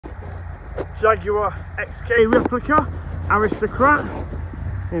Jaguar XK replica aristocrat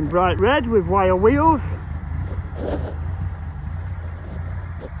in bright red with wire wheels.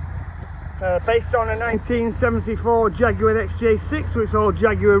 Based on a 1974 Jaguar XJ6, so it's all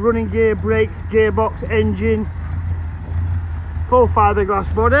Jaguar running gear, brakes, gearbox, engine, full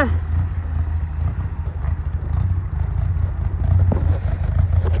fiberglass body.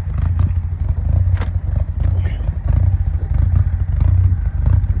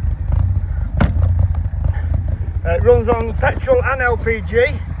 It runs on petrol and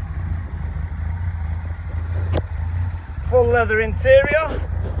LPG. Full leather interior.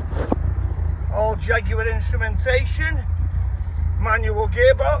 All Jaguar instrumentation. Manual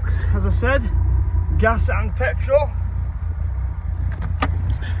gearbox, as I said. Gas and petrol.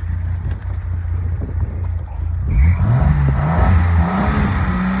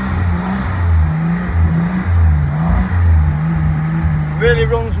 Really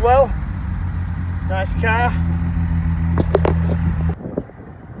runs well. Nice car.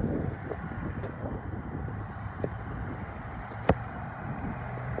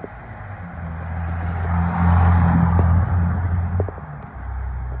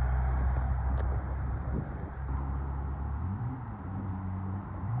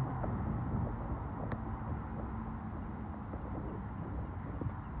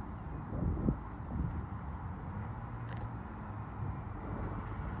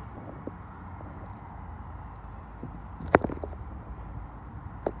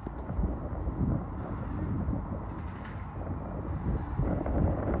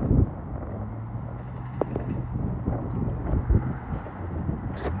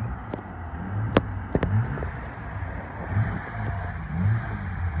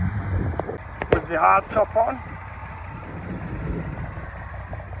 With the hard top on.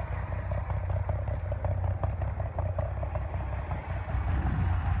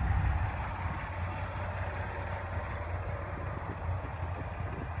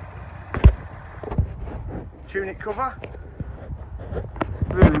 Tunic cover.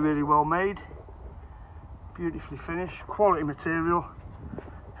 Really well made. Beautifully finished. Quality material.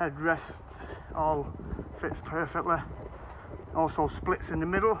 Headrest all fits perfectly. Also splits in the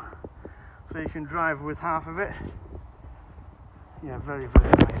middle, so you can drive with half of it. Yeah, very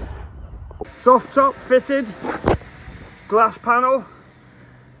nice. Soft top fitted, glass panel,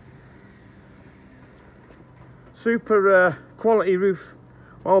 super quality roof,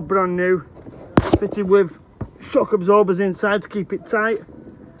 all brand new, fitted with shock absorbers inside to keep it tight.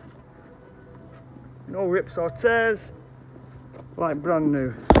 No rips or tears, like brand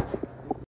new.